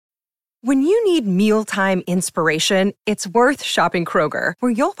When you need mealtime inspiration, it's worth shopping Kroger,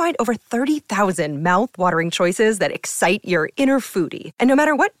 where you'll find over 30,000 mouth-watering choices that excite your inner foodie. And no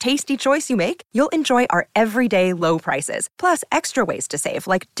matter what tasty choice you make, you'll enjoy our everyday low prices, plus extra ways to save,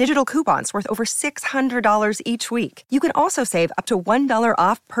 like digital coupons worth over $600 each week. You can also save up to $1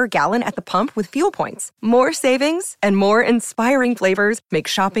 off per gallon at the pump with fuel points. More savings and more inspiring flavors make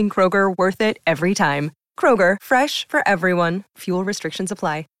shopping Kroger worth it every time. Kroger, fresh for everyone. Fuel restrictions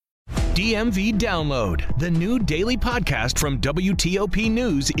apply. DMV Download, the new daily podcast from WTOP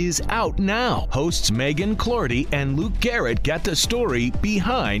News, is out now. Hosts Megan Clorty and Luke Garrett get the story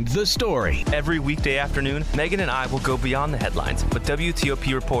behind the story. Every weekday afternoon, Megan and I will go beyond the headlines with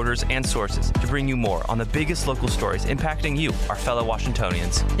WTOP reporters and sources to bring you more on the biggest local stories impacting you, our fellow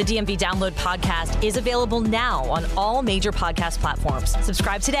Washingtonians. The DMV Download podcast is available now on all major podcast platforms.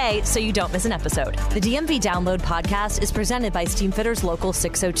 Subscribe today so you don't miss an episode. The DMV Download podcast is presented by Steamfitters Local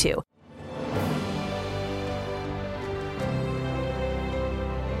 602.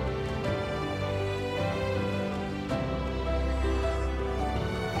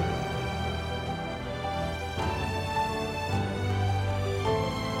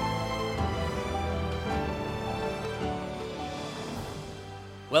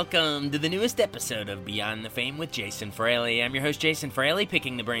 Welcome to the newest episode of Beyond the Fame with Jason Fraley. I'm your host, Jason Fraley,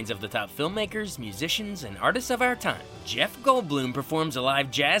 picking the brains of the top filmmakers, musicians, and artists of our time. Jeff Goldblum performs a live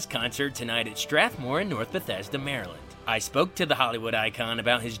jazz concert tonight at Strathmore in North Bethesda, Maryland. I spoke to the Hollywood icon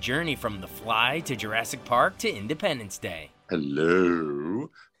about his journey from The Fly to Jurassic Park to Independence Day. Hello.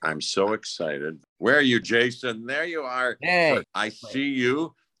 I'm so excited. Where are you, Jason? There you are. Hey. I see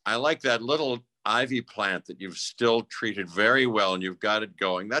you. I like that little ivy plant that you've still treated very well and you've got it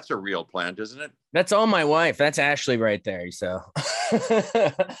going. That's a real plant, isn't it? That's all my wife. That's Ashley right there. So,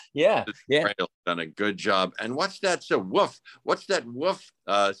 yeah. Done a good job. And what's that? So woof. What's that woof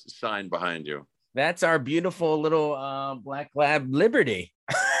sign behind you? That's our beautiful little black lab, Liberty.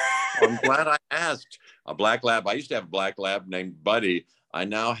 I'm glad I asked. A black lab. I used to have a black lab named Buddy. We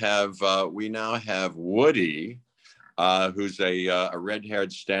now have Woody, who's a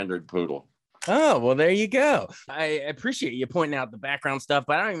red-haired standard poodle. Oh, well, there you go. I appreciate you pointing out the background stuff,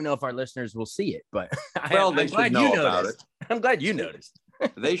 but I don't even know if our listeners will see it. But well, they should know about it. I'm glad you noticed.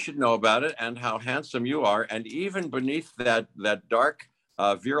 They should know about it and how handsome you are. And even beneath that dark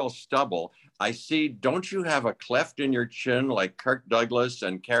virile stubble, I see, don't you have a cleft in your chin like Kirk Douglas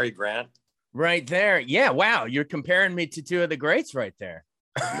and Cary Grant? Right there. Yeah. Wow. You're comparing me to two of the greats right there.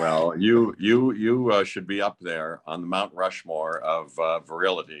 Well, you should be up there on the Mount Rushmore of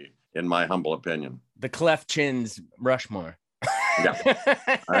virility, in my humble opinion. The cleft chins Rushmore. Yeah,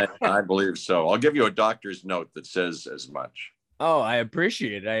 I believe so. I'll give you a doctor's note that says as much. Oh, I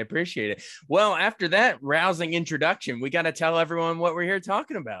appreciate it. Well, after that rousing introduction, we got to tell everyone what we're here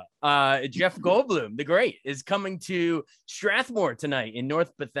talking about. Jeff Goldblum, the great, is coming to Strathmore tonight in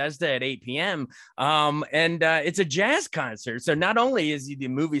North Bethesda at 8 p.m. And it's a jazz concert. So not only is he the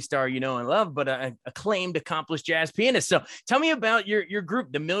movie star you know and love, but an acclaimed, accomplished jazz pianist. So tell me about your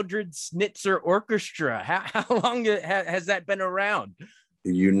group, the Mildred Snitzer Orchestra. How long has that been around?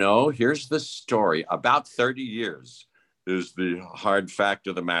 You know, here's the story. About 30 years. Is the hard fact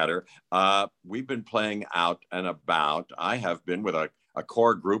of the matter. We've been playing out and about. I have been with a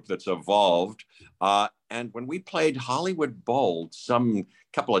core group that's evolved. And when we played Hollywood Bowl some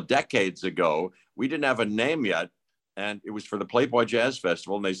couple of decades ago, we didn't have a name yet. And it was for the Playboy Jazz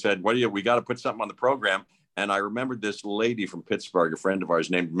Festival. And they said, we got to put something on the program. And I remembered this lady from Pittsburgh, a friend of ours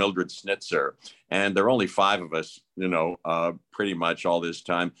named Mildred Snitzer. And there are only 5 of us, pretty much all this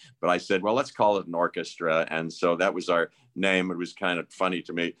time. But I said, well, let's call it an orchestra. And so that was our name. It was kind of funny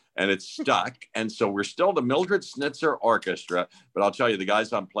to me. And it stuck. And so we're still the Mildred Snitzer Orchestra. But I'll tell you, the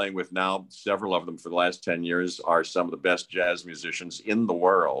guys I'm playing with now, several of them for the last 10 years, are some of the best jazz musicians in the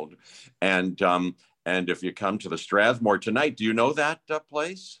world. And if you come to the Strathmore tonight, do you know that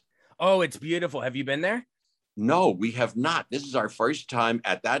place? Oh, it's beautiful. Have you been there? No, we have not. This is our first time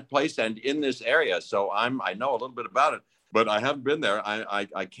at that place and in this area. So I know a little bit about it, but I haven't been there.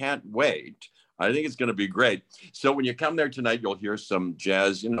 I can't wait. I think it's going to be great. So when you come there tonight, you'll hear some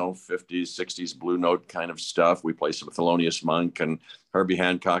jazz, 50s, 60s Blue Note kind of stuff. We play some Thelonious Monk and Herbie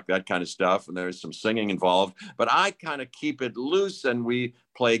Hancock, that kind of stuff. And there's some singing involved, but I kind of keep it loose and we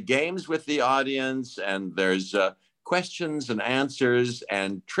play games with the audience, and there's questions and answers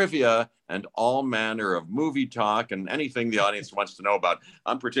and trivia and all manner of movie talk and anything the audience wants to know about.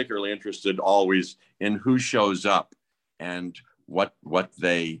 I'm particularly interested always in who shows up and what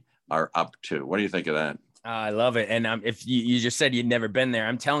they are up to. What do you think of that? I love it. And if you just said you'd never been there,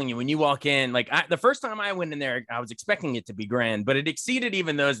 I'm telling you, when you walk in, like the first time I went in there, I was expecting it to be grand, but it exceeded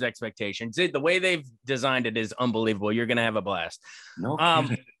even those expectations. The way they've designed it is unbelievable. You're going to have a blast. No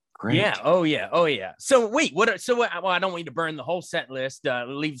kidding. Great. Yeah. Oh, yeah. Oh, yeah. So wait, well, I don't want you to burn the whole set list,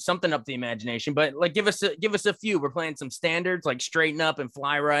 leave something up to the imagination, but like, give us a few. We're playing some standards like Straighten Up and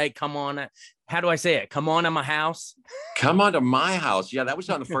Fly Right. Come on. How do I say it? Come on to my house. Come on to my house. Yeah, that was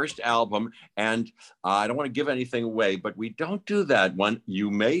on the first album. And I don't want to give anything away, but we don't do that one.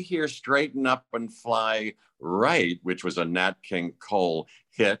 You may hear Straighten Up and Fly Right, which was a Nat King Cole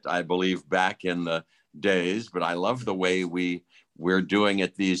hit, I believe, back in the days. But I love the way we're doing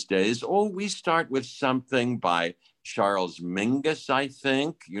it these days. Oh, we start with something by Charles Mingus, I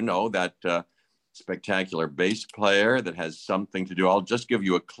think. You know, that spectacular bass player that has something to do. I'll just give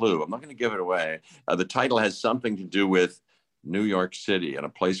you a clue. I'm not going to give it away. The title has something to do with New York City and a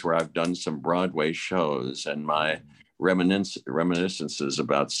place where I've done some Broadway shows and my reminiscences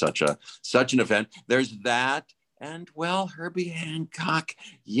about such an event. There's that. And well, Herbie Hancock.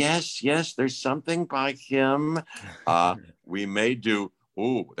 Yes, there's something by him. We may do,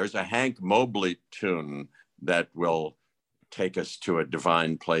 there's a Hank Mobley tune that will take us to a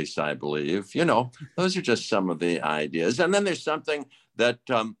divine place, I believe. You know, those are just some of the ideas. And then there's something that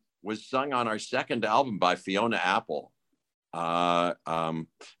was sung on our second album by Fiona Apple that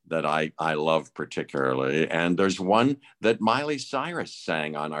I love particularly. And there's one that Miley Cyrus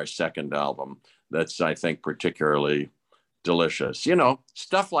sang on our second album that's, I think, particularly delicious. You know,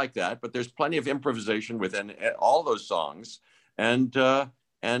 stuff like that. But there's plenty of improvisation within all those songs and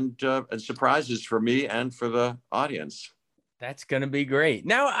surprises for me and for the audience. That's going to be great.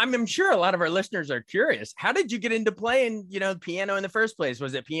 Now, I'm sure a lot of our listeners are curious. How did you get into playing, piano in the first place?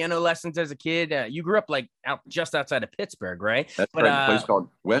 Was it piano lessons as a kid? You grew up just outside of Pittsburgh, right? That's right. A place called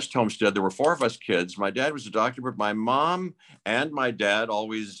West Homestead. There were 4 of us kids. My dad was a doctor, but my mom and my dad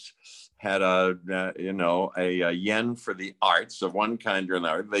always had a yen for the arts of one kind or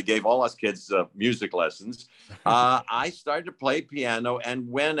another. They gave all us kids music lessons. I started to play piano, and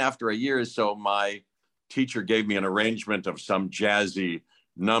when after a year or so, my teacher gave me an arrangement of some jazzy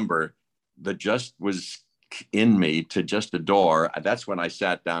number that just was in me to just adore. That's when I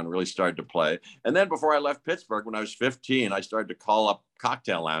sat down and really started to play. And then before I left Pittsburgh, when I was 15, I started to call up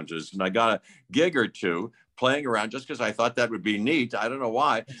cocktail lounges, and I got a gig or two playing around just because I thought that would be neat. I don't know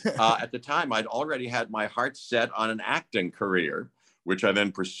why. At the time, I'd already had my heart set on an acting career, which I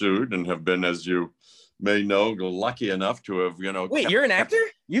then pursued and have been, as you may know, lucky enough to have, Wait, you're an actor?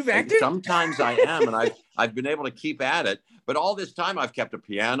 You've acted? Sometimes I am, and I've been able to keep at it. But all this time, I've kept a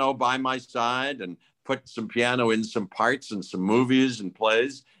piano by my side and put some piano in some parts and some movies and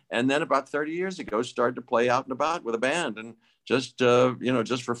plays. And then about 30 years ago, started to play out and about with a band, and just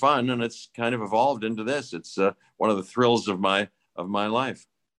for fun. And it's kind of evolved into this. It's one of the thrills of my life.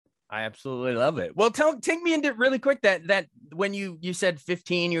 I absolutely love it. Well, take me into really quick that when you said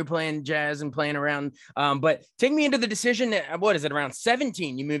 15, you were playing jazz and playing around, but take me into the decision. What is it? Around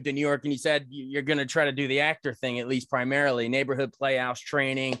 17, you moved to New York and you said you're going to try to do the actor thing, at least primarily. Neighborhood Playhouse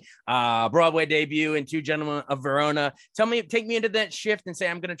training, Broadway debut, and Two Gentlemen of Verona. Take me into that shift and say,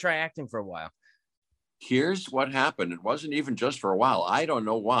 I'm going to try acting for a while. Here's what happened. It wasn't even just for a while. I don't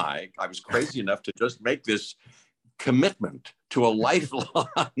know why. I was crazy enough to just make this commitment to a lifelong,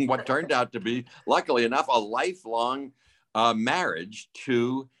 what turned out to be, luckily enough, a lifelong marriage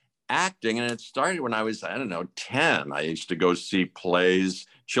to acting. And it started when I was, 10. I used to go see plays,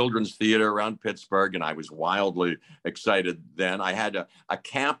 children's theater around Pittsburgh, and I was wildly excited then. I had a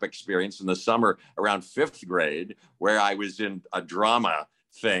camp experience in the summer around 5th grade where I was in a drama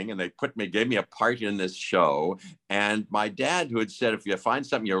thing, and they gave me a part in this show. And my dad, who had said, if you find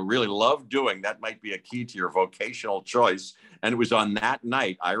something you really love doing, that might be a key to your vocational choice. And it was on that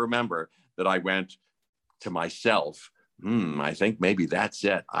night, I remember, that I went to myself, I think maybe that's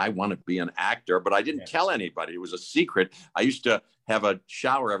it. I want to be an actor, but I didn't tell anybody. It was a secret. I used to have a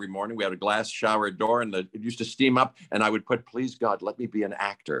shower every morning. We had a glass shower door, and it used to steam up, and I would put, please God, let me be an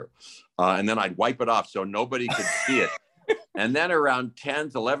actor. And then I'd wipe it off so nobody could see it. And then around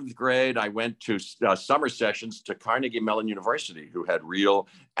 10th, 11th grade, I went to summer sessions to Carnegie Mellon University, who had real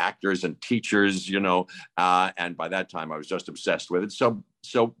actors and teachers, and by that time I was just obsessed with it.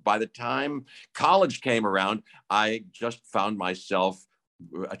 So by the time college came around, I just found myself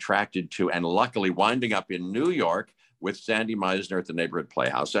attracted to, and luckily winding up in New York with Sandy Meisner at the Neighborhood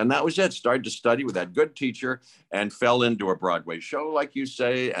Playhouse. And that was it. Started to study with that good teacher and fell into a Broadway show, like you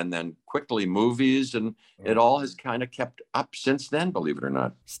say, and then quickly movies. And it all has kind of kept up since then, believe it or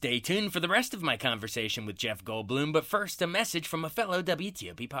not. Stay tuned for the rest of my conversation with Jeff Goldblum. But first, a message from a fellow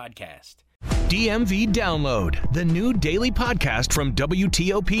WTOP podcast. DMV Download, the new daily podcast from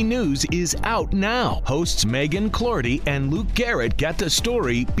WTOP News, is out now. Hosts Megan Clorty and Luke Garrett get the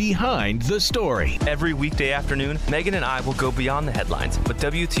story behind the story. Every weekday afternoon, Megan and I will go beyond the headlines with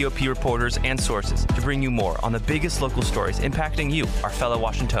WTOP reporters and sources to bring you more on the biggest local stories impacting you, our fellow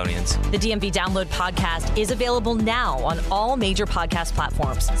Washingtonians. The DMV Download podcast is available now on all major podcast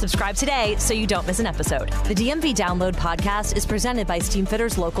platforms. Subscribe today so you don't miss an episode. The DMV Download podcast is presented by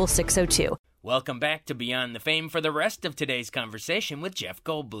Steamfitters Local 602. Welcome back to Beyond the Fame for the rest of today's conversation with Jeff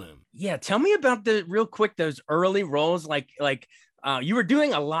Goldblum. Yeah, tell me about those early roles, like you were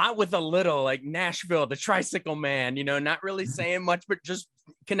doing a lot with a little, like Nashville, the Tricycle Man, not really saying much, but just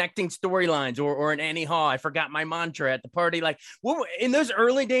connecting storylines, or in Annie Hall, I forgot my mantra at the party. Like, what in those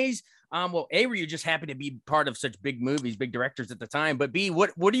early days? Well, A, were you just happy to be part of such big movies, big directors at the time? But B,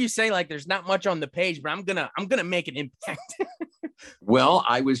 what do you say? Like, there's not much on the page, but I'm gonna make an impact. Well,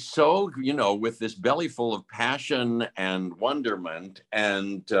 I was so, with this belly full of passion and wonderment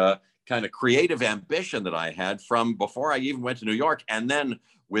and kind of creative ambition that I had from before I even went to New York. And then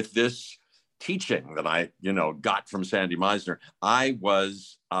with this teaching that I, got from Sandy Meisner, I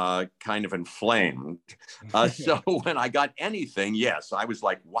was kind of inflamed. So when I got anything, yes, I was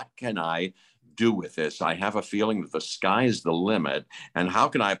like, what can I do with this? I have a feeling that the sky is the limit. And how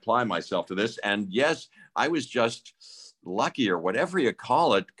can I apply myself to this? And yes, I was just lucky, or whatever you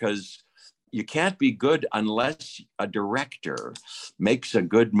call it, because you can't be good unless a director makes a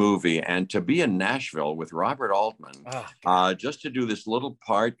good movie. And to be in Nashville with Robert Altman, just to do this little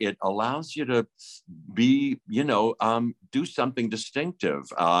part, it allows you to be, do something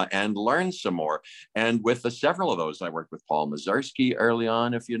distinctive and learn some more. And with several of those, I worked with Paul Mazursky early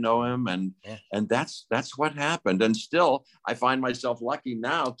on, if you know him, and that's what happened. And still, I find myself lucky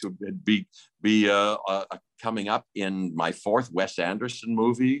now to be coming up in my fourth Wes Anderson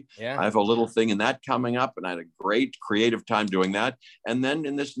movie. Yeah. I have a little thing in that coming up, and I had a great creative time doing that. And then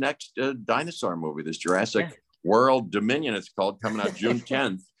in this next dinosaur movie, this Jurassic World Dominion, it's called, coming out June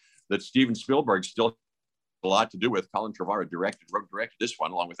 10th, that Steven Spielberg still a lot to do with. Colin Trevorrow directed this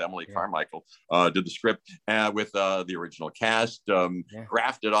one, along with Emily Carmichael, did the script with the original cast,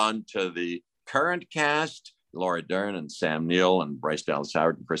 grafted on to the current cast, Laura Dern and Sam Neill and Bryce Dallas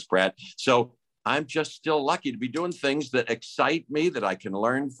Howard and Chris Pratt. So I'm just still lucky to be doing things that excite me, that I can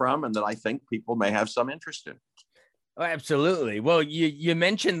learn from, and that I think people may have some interest in. Oh, absolutely. Well, you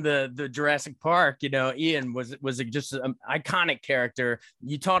mentioned the Jurassic Park. Ian was just an iconic character.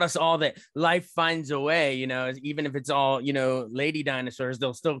 You taught us all that life finds a way. Even if it's all lady dinosaurs,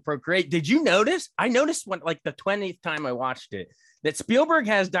 they'll still procreate. Did you notice? I noticed when, like, the 20th time I watched it, that Spielberg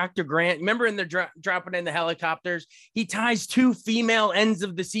has Dr. Grant. Remember, in the dropping in the helicopters, he ties two female ends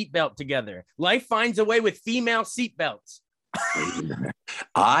of the seatbelt together. Life finds a way with female seatbelts.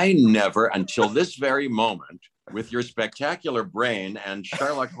 I never, until this very moment, with your spectacular brain and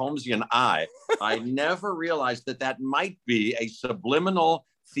Sherlock Holmesian eye, I never realized that might be a subliminal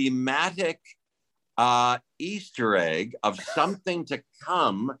thematic Easter egg of something to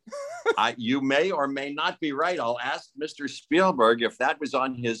come. You may or may not be right. I'll ask Mr. Spielberg if that was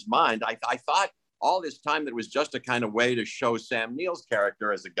on his mind. I thought all this time that it was just a kind of way to show Sam Neill's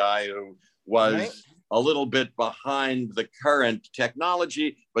character as a guy who was a little bit behind the current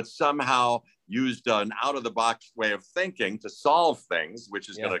technology, but somehow used an out-of-the-box way of thinking to solve things, which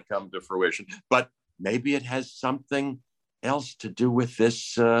is going to come to fruition. But maybe it has something else to do with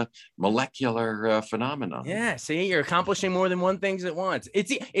this molecular phenomenon. Yeah, see, you're accomplishing more than one thing at once.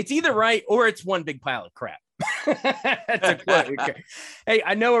 It's either right or it's one big pile of crap. That's a quote. Hey,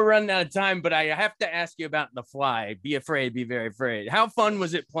 I know we're running out of time, but I have to ask you about The Fly. Be afraid, be very afraid. How fun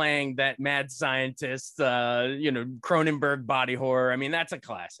was it playing that mad scientist, Cronenberg body horror? I mean, that's a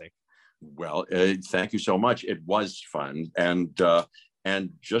classic. Well, thank you so much. It was fun and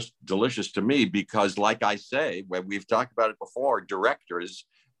just delicious to me, because, like I say, when we've talked about it before, directors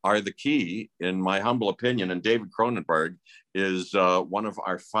are the key, in my humble opinion. And David Cronenberg is one of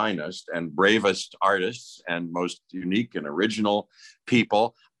our finest and bravest artists and most unique and original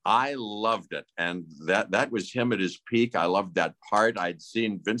people. I loved it. And that was him at his peak. I loved that part. I'd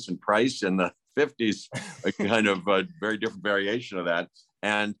seen Vincent Price in the 50s, a kind of a very different variation of that.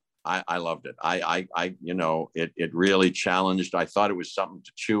 And I loved it. It really challenged. I thought it was something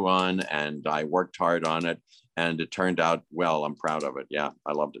to chew on, and I worked hard on it, and it turned out well. I'm proud of it. Yeah,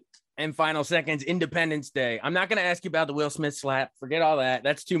 I loved it. And final seconds, Independence Day. I'm not going to ask you about the Will Smith slap. Forget all that.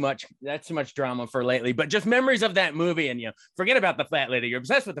 That's too much. That's too much drama for lately. But just memories of that movie, and forget about the fat lady. You're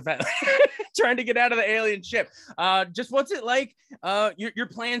obsessed with the fat lady. Trying to get out of the alien ship. Just what's it like? You're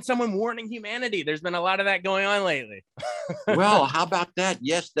playing someone warning humanity. There's been a lot of that going on lately. Well, how about that?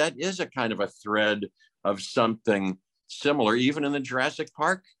 Yes, that is a kind of a thread of something similar, even in the Jurassic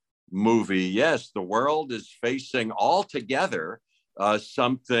Park movie. Yes, the world is facing altogether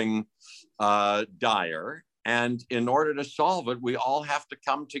something dire. And in order to solve it, we all have to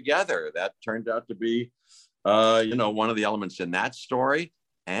come together. That turned out to be, one of the elements in that story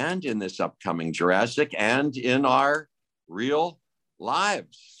and in this upcoming Jurassic and in our real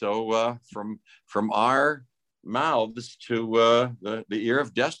lives. So from our mouths to the ear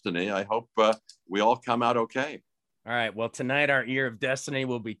of destiny, I hope we all come out okay. All right. Well, tonight our ear of destiny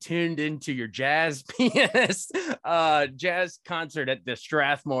will be tuned into your jazz pianist jazz concert at the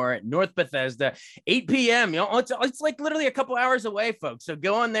Strathmore at North Bethesda, 8 p.m. It's like literally a couple hours away, folks. So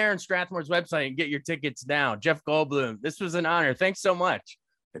go on there on Strathmore's website and get your tickets now. Jeff Goldblum, this was an honor. Thanks so much.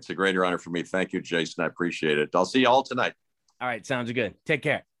 It's a greater honor for me. Thank you, Jason. I appreciate it. I'll see you all tonight. All right. Sounds good. Take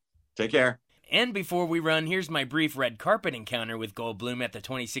care. Take care. And before we run, here's my brief red carpet encounter with Goldblum at the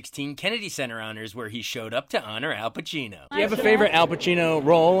 2016 Kennedy Center Honors, where he showed up to honor Al Pacino. Do you have a favorite Al Pacino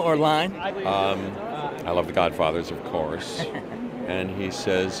role or line? I love The Godfathers, of course. And he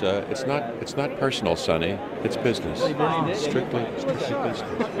says, it's not personal, Sonny. It's business. Strictly business.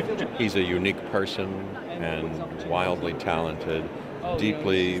 He's a unique person and wildly talented,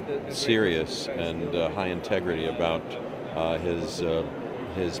 deeply serious and high integrity about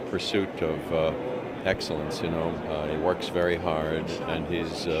his pursuit of excellence. He works very hard, and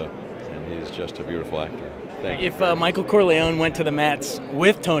he's just a beautiful actor. Thank you. If Michael Corleone went to the mats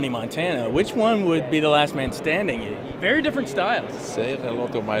with Tony Montana, which one would be the last man standing? Very different styles. Say hello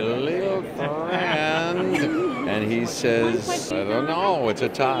to my little friend. And he says, I don't know, it's a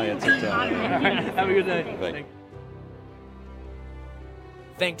tie. Have a good night. Thank you.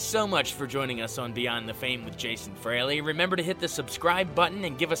 Thanks so much for joining us on Beyond the Fame with Jason Fraley. Remember to hit the subscribe button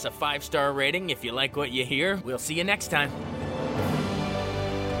and give us a 5-star rating if you like what you hear. We'll see you next time.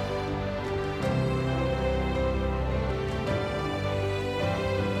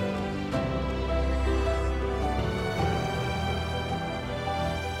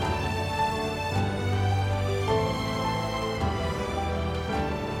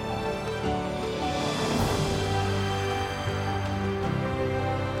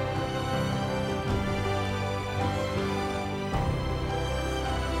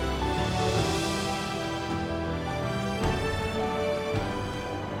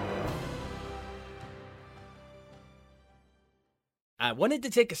 I wanted to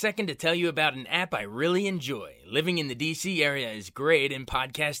take a second to tell you about an app I really enjoy. Living in the DC area is great, and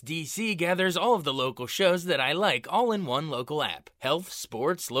Podcast DC gathers all of the local shows that I like all in one local app. Health,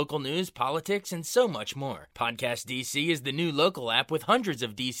 sports, local news, politics, and so much more. Podcast DC is the new local app with hundreds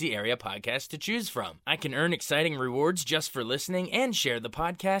of DC area podcasts to choose from. I can earn exciting rewards just for listening and share the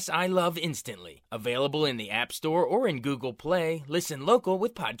podcasts I love instantly. Available in the App Store or in Google Play, listen local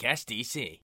with Podcast DC.